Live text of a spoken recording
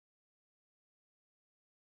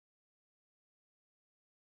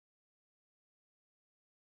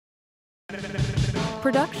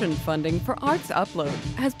Production funding for Arts Upload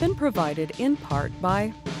has been provided in part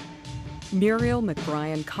by Muriel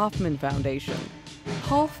McBrien Kaufman Foundation,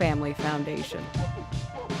 Hall Family Foundation,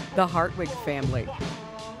 the Hartwig Family,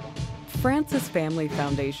 Francis Family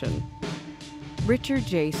Foundation, Richard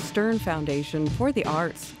J. Stern Foundation for the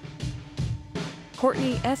Arts,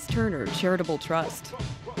 Courtney S. Turner Charitable Trust,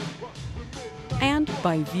 and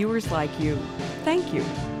by viewers like you. Thank you.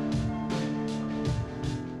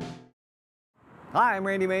 Hi, I'm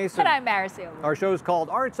Randy Mason. And I'm Maricel. Our show is called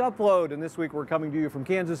Arts Upload, and this week we're coming to you from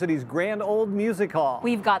Kansas City's Grand Old Music Hall.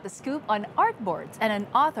 We've got the scoop on art boards and an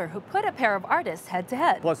author who put a pair of artists head to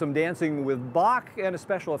head. Plus some dancing with Bach and a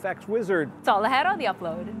special effects wizard. It's all ahead on the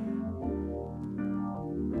Upload.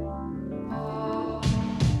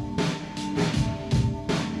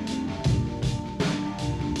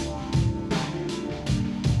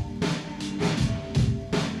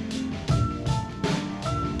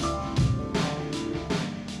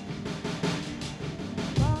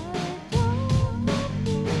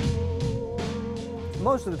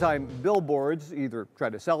 Most of the time, billboards either try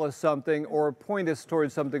to sell us something or point us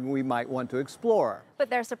towards something we might want to explore. But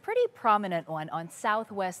there's a pretty prominent one on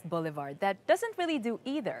Southwest Boulevard that doesn't really do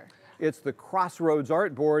either. It's the Crossroads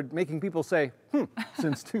Art Board, making people say,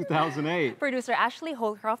 since 2008. Producer Ashley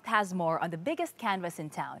Holcroft has more on the biggest canvas in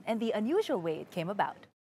town and the unusual way it came about.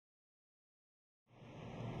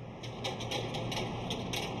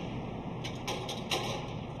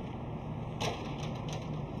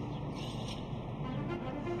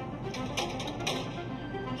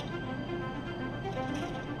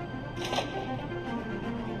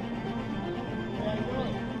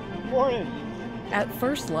 At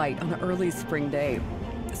first light on an early spring day,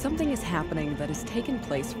 something is happening that has taken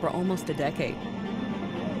place for almost a decade.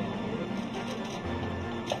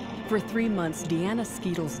 For 3 months, Deanna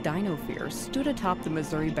Skeetel's Dino Fear stood atop the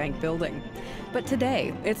Missouri Bank building. But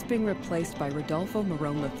today, it's being replaced by Rodolfo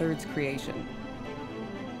Marone III's creation.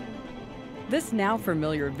 This now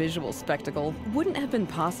familiar visual spectacle wouldn't have been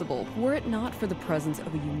possible were it not for the presence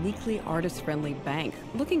of a uniquely artist-friendly bank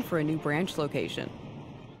looking for a new branch location.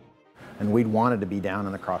 And we'd wanted to be down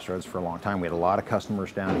in the Crossroads for a long time. We had a lot of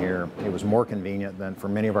customers down here. It was more convenient than for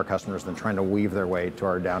many of our customers than trying to weave their way to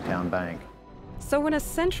our downtown bank. So when a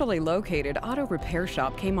centrally located auto repair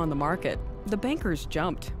shop came on the market, the bankers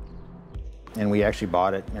jumped. And we actually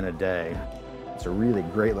bought it in a day. It's a really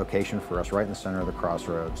great location for us, right in the center of the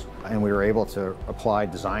Crossroads. And we were able to apply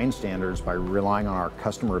design standards by relying on our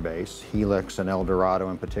customer base, Helix and El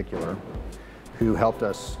Dorado in particular, who helped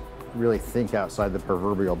us really think outside the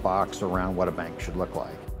proverbial box around what a bank should look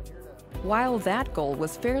like. While that goal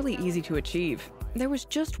was fairly easy to achieve, there was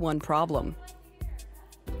just one problem.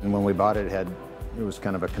 And when we bought it, it was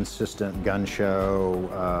kind of a consistent gun show,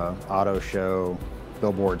 auto show,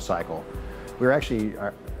 billboard cycle. We were actually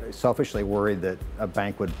selfishly worried that a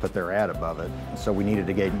bank would put their ad above it, so we needed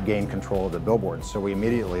to gain control of the billboards, so we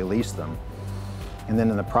immediately leased them. And then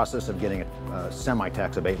in the process of getting a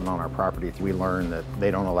semi-tax abatement on our property, we learned that they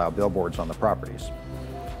don't allow billboards on the properties.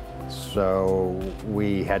 So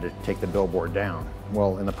we had to take the billboard down.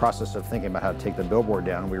 Well, in the process of thinking about how to take the billboard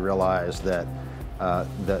down, we realized that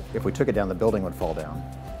if we took it down, the building would fall down.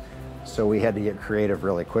 So we had to get creative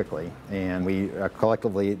really quickly, and we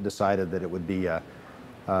collectively decided that it would be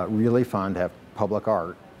really fun to have public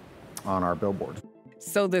art on our billboards.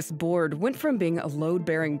 So this board went from being a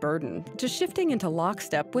load-bearing burden to shifting into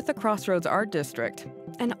lockstep with the Crossroads Art District,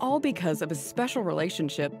 and all because of a special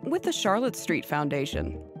relationship with the Charlotte Street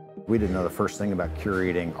Foundation. We didn't know the first thing about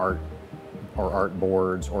curating art or art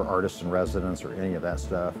boards or artists in residence or any of that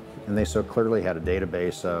stuff, and they so clearly had a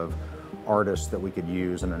database of artists that we could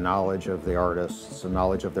use and a knowledge of the artists, a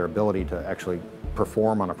knowledge of their ability to actually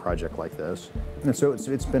perform on a project like this. And so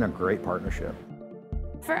it's been a great partnership.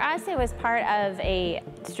 For us, it was part of a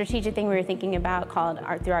strategic thing we were thinking about called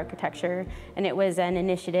Art Through Architecture, and it was an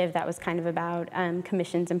initiative that was kind of about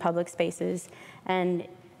commissions in public spaces. And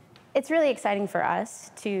it's really exciting for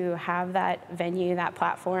us to have that venue, that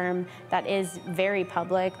platform that is very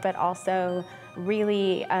public, but also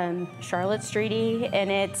really Charlotte Streety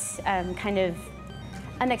in its kind of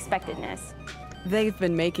unexpectedness. They've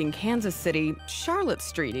been making Kansas City Charlotte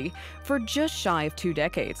Streety for just shy of 2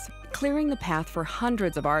 decades, clearing the path for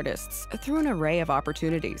hundreds of artists through an array of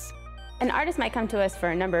opportunities. An artist might come to us for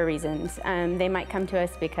a number of reasons. They might come to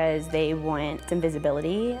us because they want some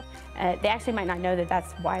visibility. They actually might not know that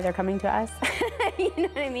that's why they're coming to us. You know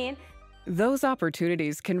what I mean? Those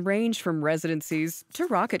opportunities can range from residencies to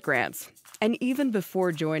rocket grants. And even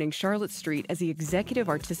before joining Charlotte Street as the executive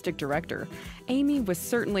artistic director, Amy was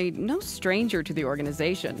certainly no stranger to the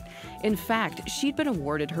organization. In fact, she'd been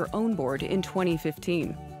awarded her own board in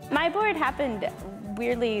 2015. My board happened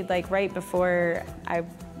weirdly right before I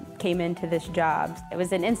came into this job. It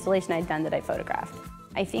was an installation I'd done that I photographed.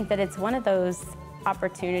 I think that it's one of those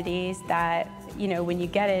opportunities that, when you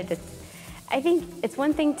get it, I think it's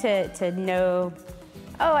one thing to know,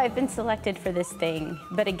 oh, I've been selected for this thing.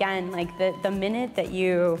 But again, the minute that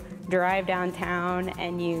you drive downtown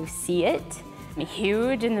and you see it,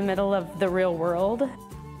 huge in the middle of the real world,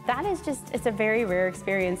 that is it's a very rare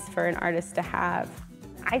experience for an artist to have.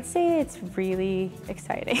 I'd say it's really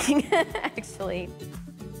exciting, actually.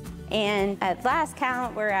 And at last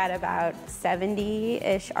count, we're at about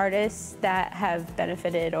 70-ish artists that have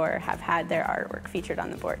benefited or have had their artwork featured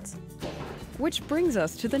on the boards. Which brings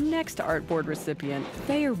us to the next art board recipient,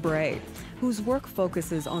 Thayer Bray, whose work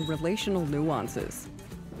focuses on relational nuances.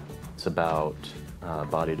 It's about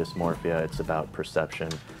body dysmorphia, it's about perception,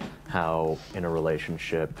 how in a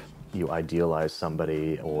relationship you idealize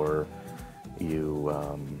somebody or you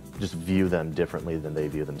just view them differently than they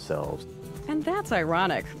view themselves. And that's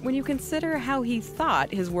ironic when you consider how he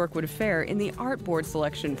thought his work would fare in the art board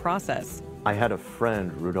selection process. I had a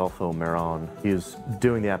friend, Rudolfo Maron. He was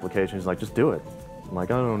doing the application. He's like, just do it. I'm like,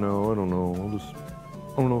 I don't know. I don't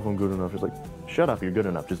know if I'm good enough. He's like, shut up, you're good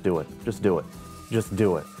enough. Just do it. Just do it. Just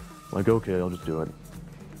do it. I'm like, okay, I'll just do it.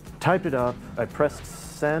 Typed it up. I pressed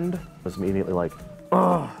send. I was immediately like,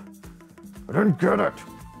 oh, I didn't get it.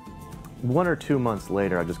 1 or 2 months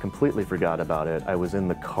later, I just completely forgot about it. I was in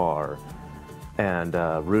the car, and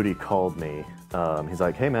Rudy called me. He's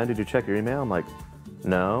like, hey man, did you check your email? I'm like,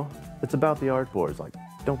 no. It's about the art boards. Like,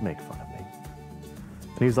 don't make fun of me.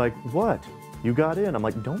 And he's like, what? You got in? I'm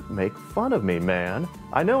like, don't make fun of me, man.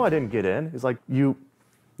 I know I didn't get in. He's like, you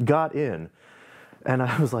got in. And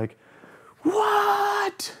I was like,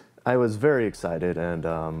 what? I was very excited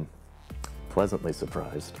and pleasantly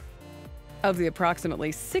surprised. Of the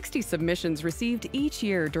approximately 60 submissions received each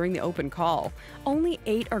year during the open call, only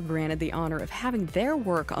 8 are granted the honor of having their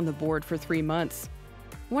work on the board for 3 months.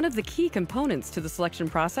 One of the key components to the selection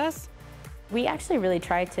process? We actually really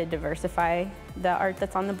try to diversify the art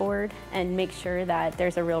that's on the board and make sure that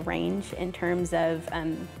there's a real range in terms of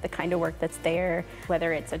the kind of work that's there,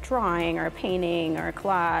 whether it's a drawing or a painting or a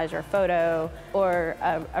collage or a photo or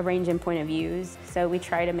a range in point of views. So we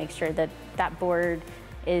try to make sure that that board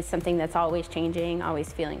is something that's always changing,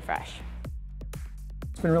 always feeling fresh.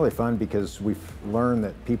 It's been really fun because we've learned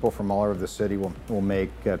that people from all over the city will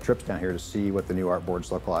make trips down here to see what the new art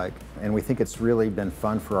boards look like. And we think it's really been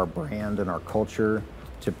fun for our brand and our culture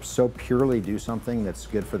to so purely do something that's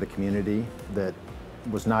good for the community that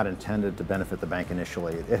was not intended to benefit the bank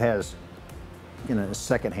initially. It has, in a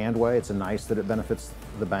second-hand way, it's nice that it benefits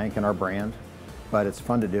the bank and our brand, but it's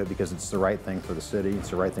fun to do it because it's the right thing for the city, it's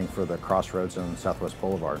the right thing for the crossroads on Southwest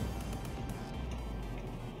Boulevard.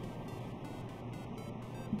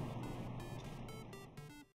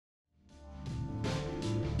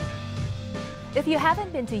 If you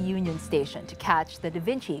haven't been to Union Station to catch the Da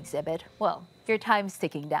Vinci exhibit, well, your time's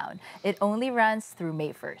ticking down. It only runs through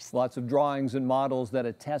May 1st. Lots of drawings and models that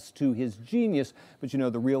attest to his genius. But you know,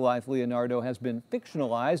 the real-life Leonardo has been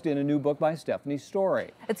fictionalized in a new book by Stephanie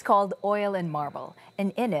Story. It's called Oil and Marble,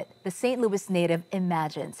 and in it, the St. Louis native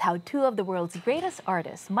imagines how 2 of the world's greatest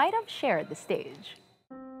artists might have shared the stage.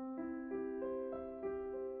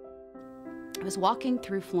 I was walking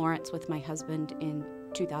through Florence with my husband in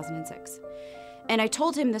 2006, and I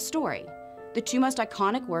told him the story. The 2 most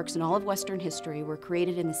iconic works in all of Western history were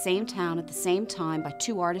created in the same town at the same time by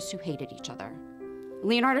 2 artists who hated each other.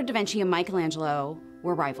 Leonardo da Vinci and Michelangelo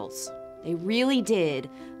were rivals. They really did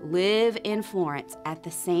live in Florence at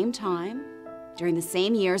the same time, during the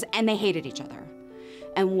same years, and they hated each other.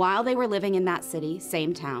 And while they were living in that city,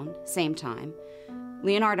 same town, same time,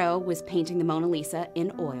 Leonardo was painting the Mona Lisa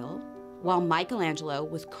in oil, while Michelangelo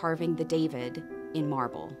was carving the David in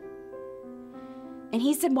marble. And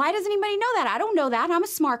he said, why doesn't anybody know that? I don't know that. I'm a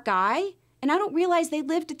smart guy. And I don't realize they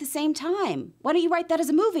lived at the same time. Why don't you write that as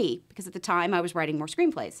a movie? Because at the time, I was writing more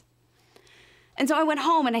screenplays. And so I went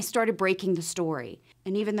home and I started breaking the story.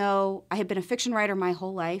 And even though I had been a fiction writer my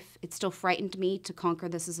whole life, it still frightened me to conquer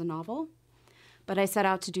this as a novel. But I set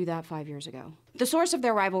out to do that 5 years ago. The source of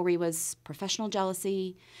their rivalry was professional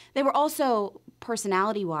jealousy. They were also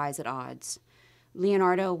personality-wise at odds.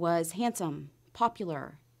 Leonardo was handsome,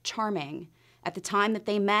 popular, charming. At the time that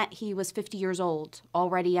they met, he was 50 years old,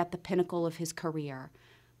 already at the pinnacle of his career.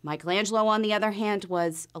 Michelangelo, on the other hand,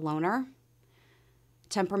 was a loner,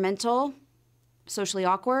 temperamental, socially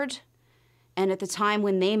awkward, and at the time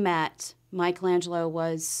when they met, Michelangelo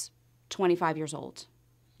was 25 years old,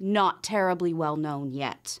 not terribly well known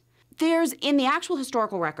yet. In the actual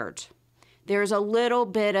historical record, there's a little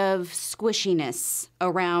bit of squishiness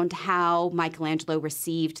around how Michelangelo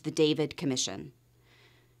received the David Commission.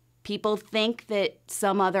 People think that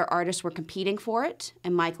some other artists were competing for it,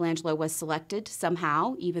 and Michelangelo was selected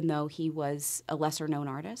somehow, even though he was a lesser-known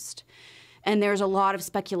artist. And there's a lot of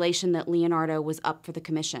speculation that Leonardo was up for the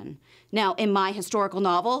commission. Now, in my historical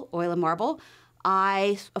novel, Oil and Marble,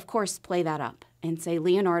 I, of course, play that up and say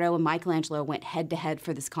Leonardo and Michelangelo went head-to-head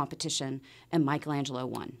for this competition, and Michelangelo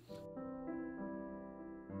won.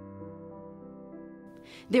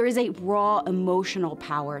 There is a raw emotional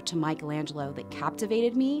power to Michelangelo that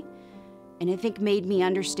captivated me, and I think made me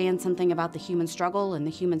understand something about the human struggle and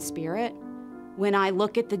the human spirit. When I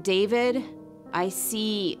look at the David, I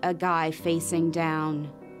see a guy facing down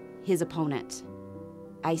his opponent.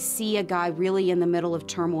 I see a guy really in the middle of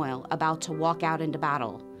turmoil, about to walk out into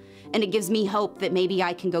battle. And it gives me hope that maybe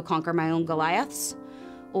I can go conquer my own Goliaths,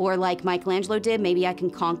 or like Michelangelo did, maybe I can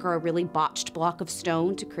conquer a really botched block of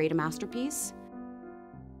stone to create a masterpiece.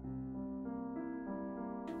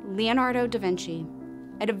 Leonardo da Vinci.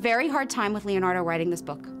 I had a very hard time with Leonardo writing this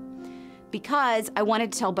book because I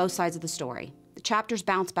wanted to tell both sides of the story. The chapters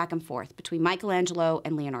bounce back and forth between Michelangelo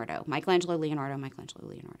and Leonardo. Michelangelo, Leonardo, Michelangelo,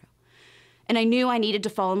 Leonardo. And I knew I needed to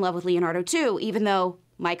fall in love with Leonardo too, even though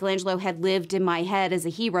Michelangelo had lived in my head as a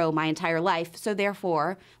hero my entire life, so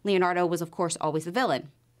therefore Leonardo was of course always the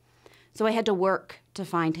villain. So I had to work to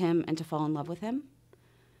find him and to fall in love with him.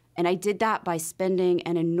 And I did that by spending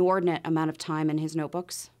an inordinate amount of time in his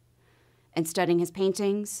notebooks and studying his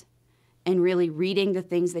paintings and really reading the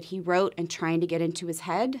things that he wrote and trying to get into his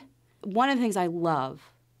head. One of the things I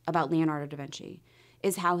love about Leonardo da Vinci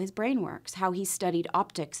is how his brain works, how he studied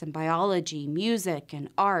optics and biology, music and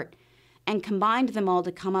art, and combined them all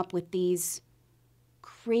to come up with these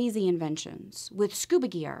crazy inventions with scuba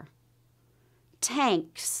gear,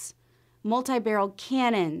 tanks, multi-barreled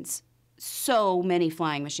cannons, so many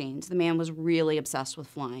flying machines. The man was really obsessed with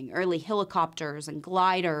flying. Early helicopters and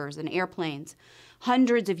gliders and airplanes,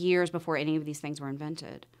 hundreds of years before any of these things were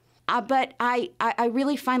invented. But I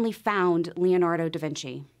really finally found Leonardo da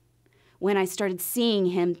Vinci when I started seeing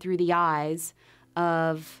him through the eyes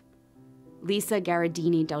of Lisa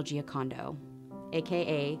Gherardini del Giocondo,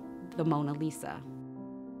 AKA the Mona Lisa.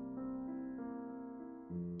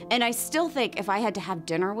 And I still think if I had to have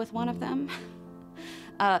dinner with one of them,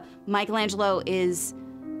 Michelangelo is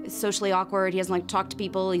socially awkward. He doesn't like to talk to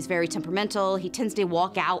people. He's very temperamental. He tends to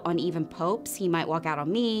walk out on even popes. He might walk out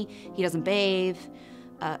on me. He doesn't bathe.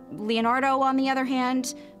 Leonardo, on the other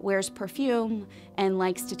hand, wears perfume and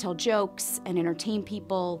likes to tell jokes and entertain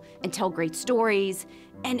people and tell great stories.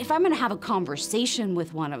 And if I'm gonna have a conversation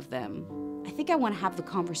with one of them, I think I wanna have the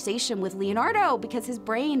conversation with Leonardo because his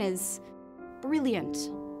brain is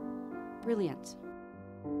brilliant, brilliant.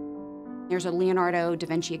 There's a Leonardo da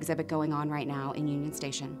Vinci exhibit going on right now in Union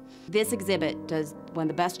Station. This exhibit does one of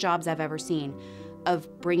the best jobs I've ever seen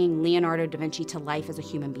of bringing Leonardo da Vinci to life as a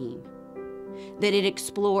human being. That it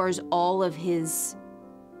explores all of his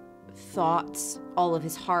thoughts, all of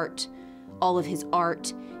his heart, all of his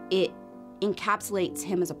art. It encapsulates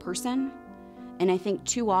him as a person. And I think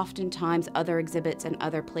too oftentimes other exhibits and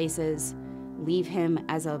other places leave him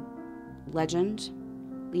as a legend,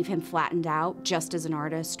 leave him flattened out just as an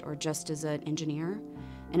artist or just as an engineer.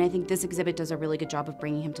 And I think this exhibit does a really good job of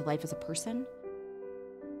bringing him to life as a person.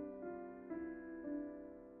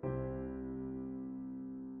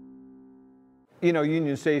 You know,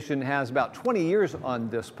 Union Station has about 20 years on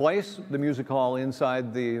this place. The music hall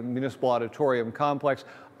inside the Municipal Auditorium complex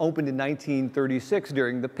opened in 1936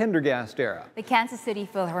 during the Pendergast era. The Kansas City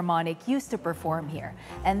Philharmonic used to perform here,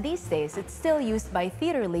 and these days it's still used by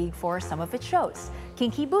Theater League for some of its shows.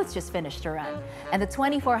 Kinky Boots just finished a run, and the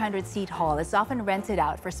 2,400-seat hall is often rented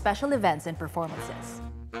out for special events and performances.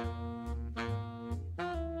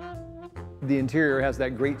 The interior has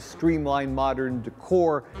that great streamlined modern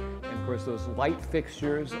decor. And of course, those light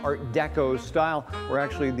fixtures, Art Deco style, were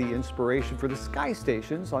actually the inspiration for the sky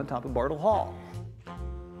stations on top of Bartle Hall.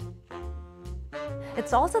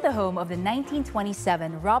 It's also the home of the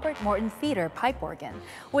 1927 Robert Morton Theater pipe organ,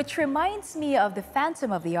 which reminds me of the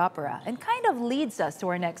Phantom of the Opera and kind of leads us to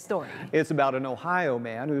our next story. It's about an Ohio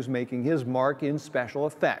man who's making his mark in special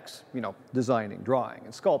effects, you know, designing, drawing,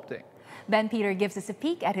 and sculpting. Ben Peter gives us a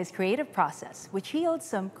peek at his creative process, which yields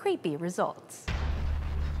some creepy results.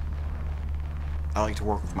 I like to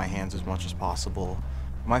work with my hands as much as possible.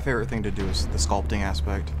 My favorite thing to do is the sculpting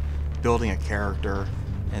aspect, building a character,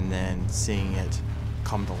 and then seeing it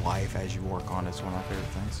come to life as you work on it is one of my favorite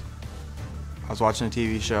things. I was watching a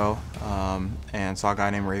TV show and saw a guy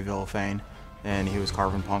named Ray Villafane, and he was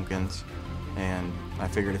carving pumpkins. And I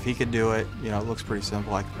figured if he could do it, you know, it looks pretty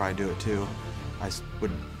simple, I could probably do it too. I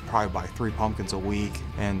would probably buy 3 pumpkins a week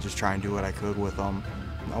and just try and do what I could with them.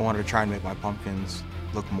 I wanted to try and make my pumpkins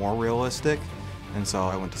look more realistic, and so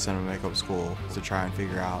I went to cinema makeup school to try and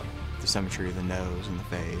figure out the symmetry of the nose and the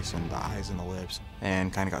face and the eyes and the lips,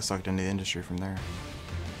 and kind of got sucked into the industry from there.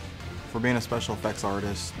 For being a special effects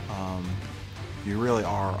artist, you really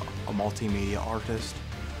are a multimedia artist.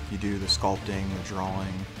 You do the sculpting, the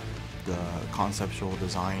drawing, the conceptual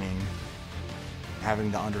designing,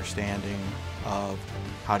 having the understanding of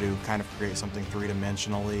how to kind of create something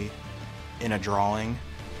 3-dimensionally in a drawing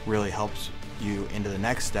really helps you into the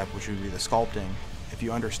next step, which would be the sculpting. If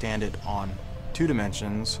you understand it on 2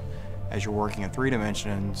 dimensions, as you're working in 3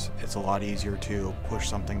 dimensions, it's a lot easier to push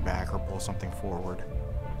something back or pull something forward.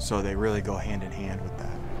 So they really go hand in hand with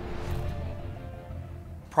that.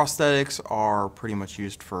 Prosthetics are pretty much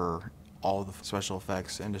used for all the special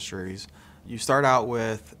effects industries. You start out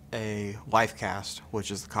with a life cast,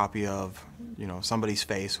 which is the copy of, you know, somebody's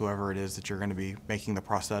face, whoever it is that you're going to be making the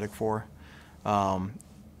prosthetic for.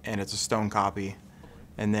 And it's a stone copy.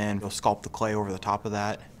 And then you'll sculpt the clay over the top of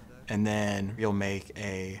that. And then you'll make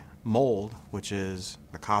a mold, which is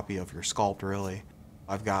a copy of your sculpt, really.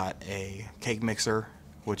 I've got a cake mixer,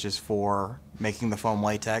 which is for making the foam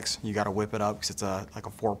latex. You got to whip it up because it's like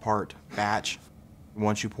a 4-part batch.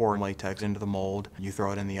 Once you pour latex into the mold, you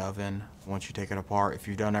throw it in the oven. Once you take it apart, if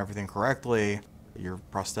you've done everything correctly, your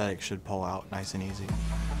prosthetic should pull out nice and easy.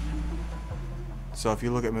 So if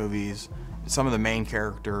you look at movies, some of the main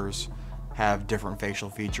characters have different facial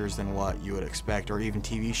features than what you would expect, or even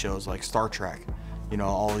TV shows like Star Trek. You know,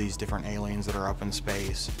 all these different aliens that are up in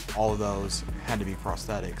space, all of those had to be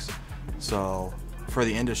prosthetics. So for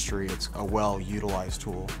the industry, it's a well-utilized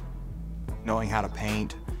tool. Knowing how to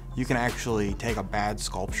paint, you can actually take a bad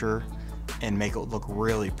sculpture and make it look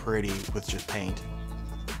really pretty with just paint.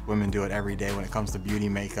 Women do it every day when it comes to beauty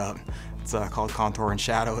makeup. It's called contour and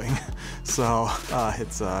shadowing. So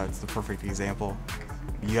it's the perfect example.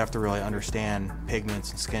 You have to really understand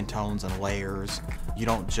pigments and skin tones and layers. You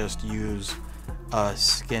don't just use a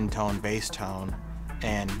skin tone, base tone,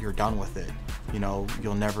 and you're done with it. You know,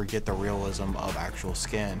 you'll never get the realism of actual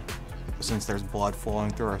skin. Since there's blood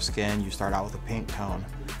flowing through our skin, you start out with a pink tone,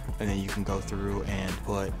 and then you can go through and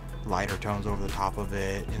put lighter tones over the top of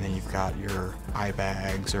it, and then you've got your eye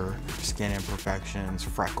bags or skin imperfections,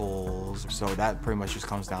 freckles. So that pretty much just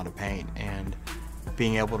comes down to paint, and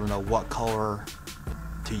being able to know what color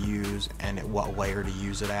to use and at what layer to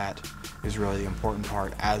use it at is really the important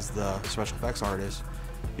part as the special effects artist,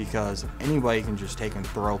 because anybody can just take and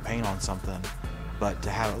throw paint on something, but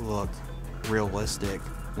to have it look realistic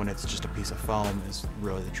when it's just a piece of foam is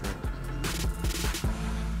really the trick.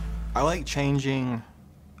 I like changing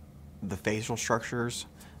the facial structures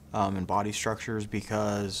and body structures,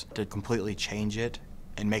 because to completely change it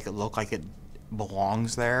and make it look like it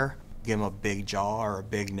belongs there, give them a big jaw or a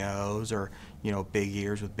big nose, or, you know, big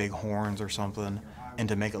ears with big horns or something, and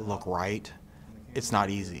to make it look right, it's not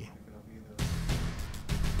easy.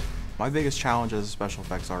 My biggest challenge as a special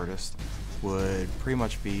effects artist would pretty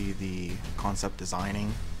much be the concept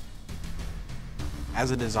designing. As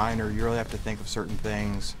a designer, you really have to think of certain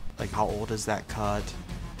things, like how old is that cut?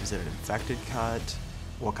 Is it an infected cut?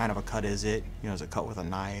 What kind of a cut is it? You know, is it cut with a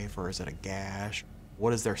knife or is it a gash?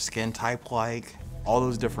 What is their skin type like? All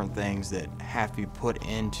those different things that have to be put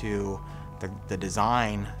into the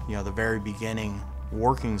design, you know, the very beginning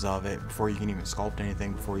workings of it before you can even sculpt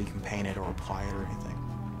anything, before you can paint it or apply it or anything.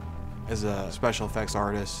 As a special effects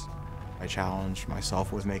artist, I challenge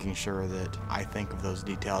myself with making sure that I think of those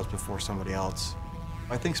details before somebody else.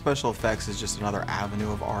 I think special effects is just another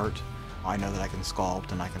avenue of art. I know that I can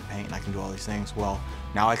sculpt and I can paint and I can do all these things. Well,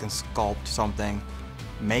 now I can sculpt something,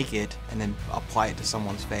 make it, and then apply it to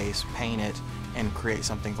someone's face, paint it, and create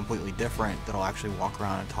something completely different that'll actually walk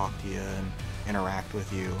around and talk to you and interact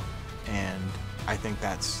with you. And I think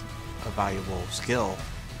that's a valuable skill,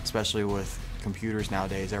 especially with computers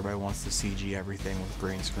nowadays. Everybody wants to CG everything with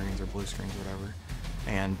green screens or blue screens, whatever.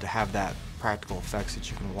 And to have that practical effects that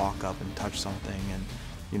you can walk up and touch something and,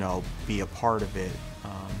 you know, be a part of it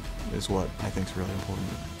is what I think is really important.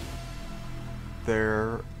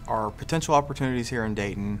 There are potential opportunities here in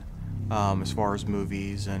Dayton as far as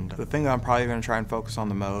movies, and the thing that I'm probably going to try and focus on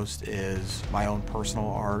the most is my own personal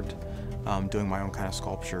art, doing my own kind of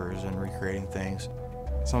sculptures and recreating things.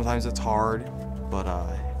 Sometimes it's hard, but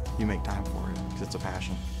you make time for it because it's a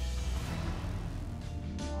passion.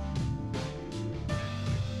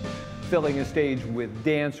 filling a stage with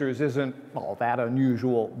dancers isn't all that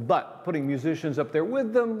unusual, but putting musicians up there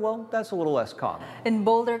with them, well, that's a little less common. In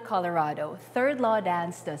Boulder, Colorado, Third Law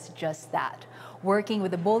Dance does just that. Working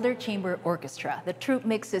with the Boulder Chamber Orchestra, the troupe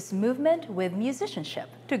mixes movement with musicianship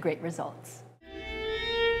to great results.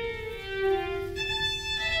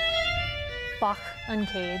 Bach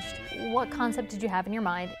Uncaged. What concept did you have in your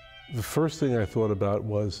mind? The first thing I thought about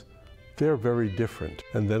was they're very different.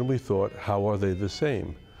 And then we thought, how are they the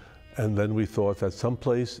same? And then we thought that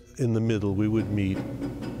someplace in the middle we would meet.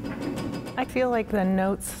 I feel like the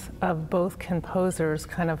notes of both composers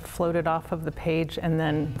kind of floated off of the page and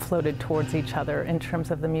then floated towards each other in terms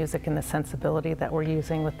of the music and the sensibility that we're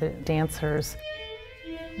using with the dancers.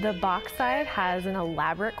 The Bach side has an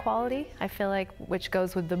elaborate quality, I feel like, which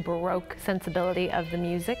goes with the Baroque sensibility of the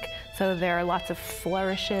music. So there are lots of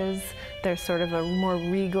flourishes, there's sort of a more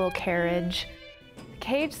regal carriage. The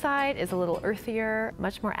Cage side is a little earthier,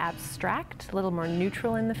 much more abstract, a little more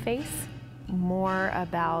neutral in the face, more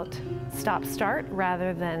about stop-start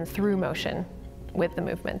rather than through motion with the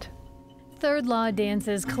movement. Third Law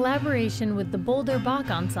Dance's collaboration with the Boulder Bach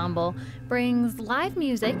Ensemble brings live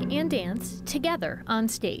music and dance together on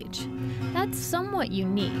stage. That's somewhat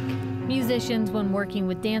unique. Musicians, when working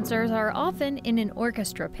with dancers, are often in an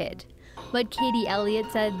orchestra pit. But Katie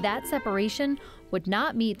Elliott said that separation would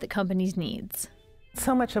not meet the company's needs.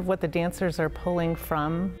 So much of what the dancers are pulling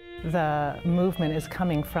from the movement is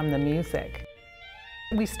coming from the music.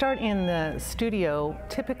 We start in the studio.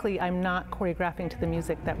 Typically, I'm not choreographing to the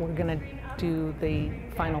music that we're going to do the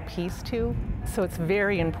final piece to. So it's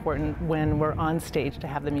very important when we're on stage to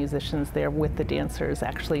have the musicians there with the dancers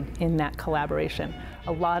actually in that collaboration.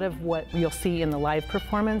 A lot of what you'll see in the live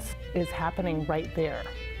performance is happening right there.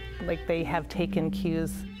 Like they have taken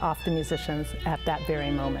cues off the musicians at that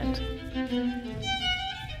very moment.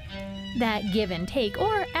 That give and take,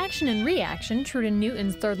 or action and reaction, true to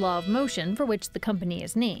Newton's third law of motion, for which the company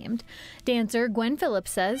is named, dancer Gwen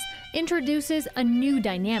Phillips says introduces a new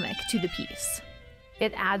dynamic to the piece.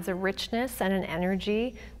 It adds a richness and an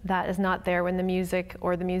energy that is not there when the music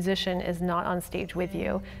or the musician is not on stage with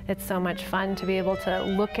you. It's so much fun to be able to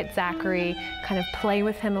look at Zachary, kind of play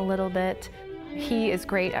with him a little bit. He is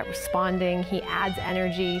great at responding, he adds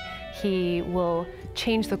energy, he will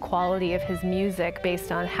change the quality of his music based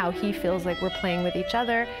on how he feels like we're playing with each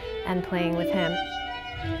other and playing with him.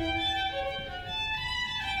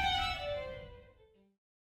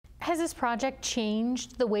 Has this project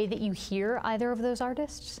changed the way that you hear either of those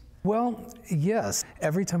artists? Well, yes.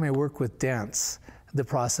 Every time I work with dance, the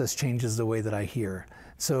process changes the way that I hear.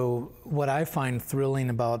 So what I find thrilling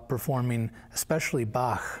about performing, especially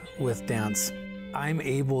Bach with dance, I'm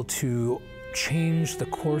able to change the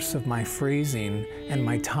course of my phrasing and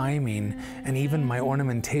my timing and even my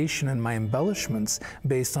ornamentation and my embellishments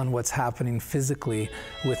based on what's happening physically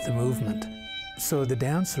with the movement. So the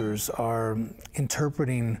dancers are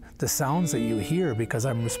interpreting the sounds that you hear because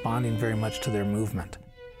I'm responding very much to their movement.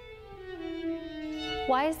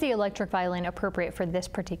 Why is the electric violin appropriate for this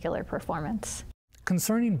particular performance?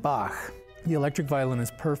 Concerning Bach, the electric violin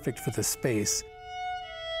is perfect for this space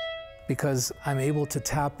because I'm able to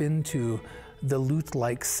tap into the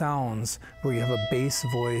lute-like sounds where you have a bass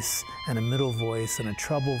voice and a middle voice and a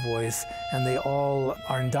treble voice, and they all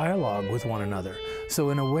are in dialogue with one another.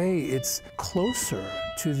 So in a way, it's closer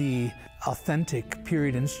to the authentic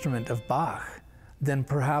period instrument of Bach than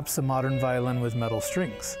perhaps a modern violin with metal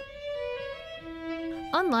strings.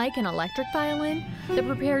 Unlike an electric violin, the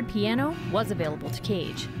prepared piano was available to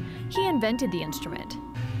Cage. He invented the instrument.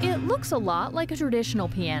 It looks a lot like a traditional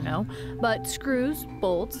piano, but screws,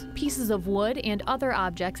 bolts, pieces of wood, and other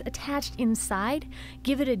objects attached inside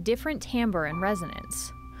give it a different timbre and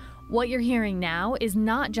resonance. What you're hearing now is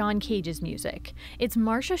not John Cage's music. It's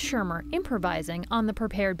Marcia Schirmer improvising on the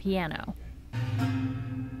prepared piano.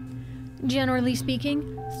 Generally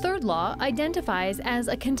speaking, Third Law identifies as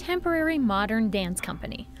a contemporary modern dance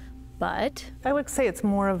company. But I would say it's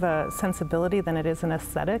more of a sensibility than it is an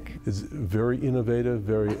aesthetic. It's very innovative,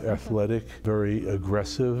 very athletic, very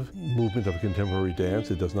aggressive movement of contemporary dance.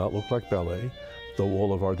 It does not look like ballet, though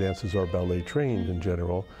all of our dances are ballet trained in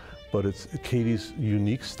general. But it's Katie's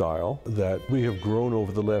unique style that we have grown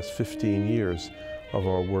over the last 15 years of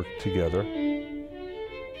our work together.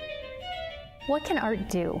 what can art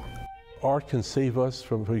do? Art can save us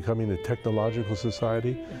from becoming a technological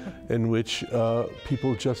society in which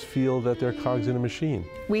people just feel that they're cogs in a machine.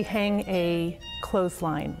 We hang a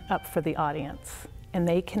clothesline up for the audience, and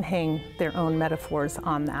they can hang their own metaphors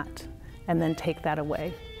on that and then take that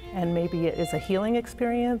away. And maybe it is a healing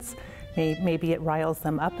experience, maybe it riles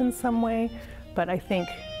them up in some way, but I think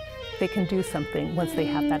they can do something once they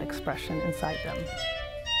have that expression inside them.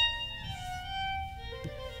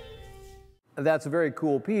 That's a very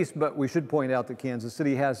cool piece, but we should point out that Kansas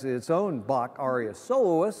City has its own Bach aria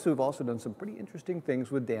soloists who've also done some pretty interesting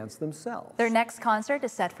things with dance themselves. Their next concert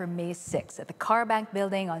is set for May 6th at the Carbank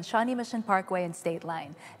Building on Shawnee Mission Parkway and State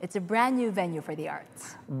Line. It's a brand new venue for the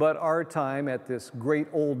arts. But our time at this great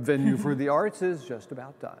old venue for the arts is just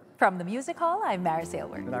about done. From the Music Hall, I'm Maris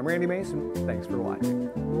Aylward. And I'm Randy Mason. Thanks for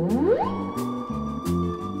watching.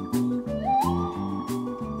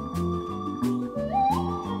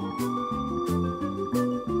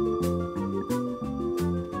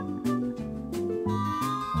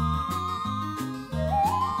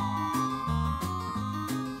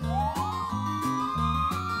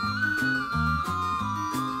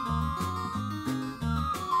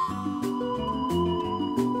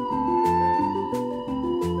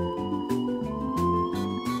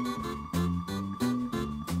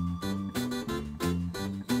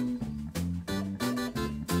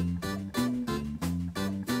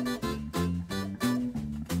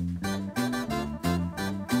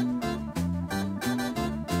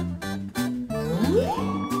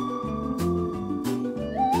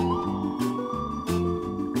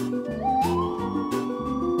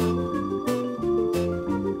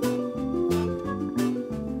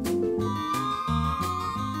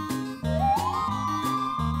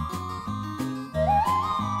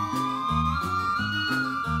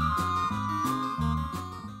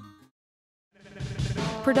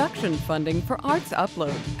 Production funding for Arts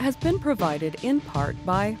Upload has been provided in part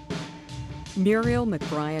by Muriel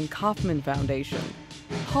McBrien Kaufman Foundation,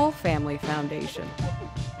 Hall Family Foundation,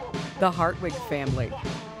 the Hartwig Family,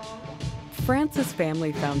 Francis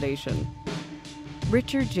Family Foundation,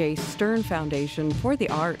 Richard J. Stern Foundation for the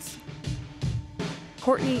Arts,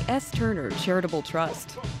 Courtney S. Turner Charitable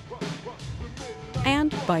Trust,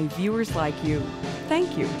 and by viewers like you.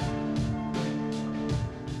 Thank you.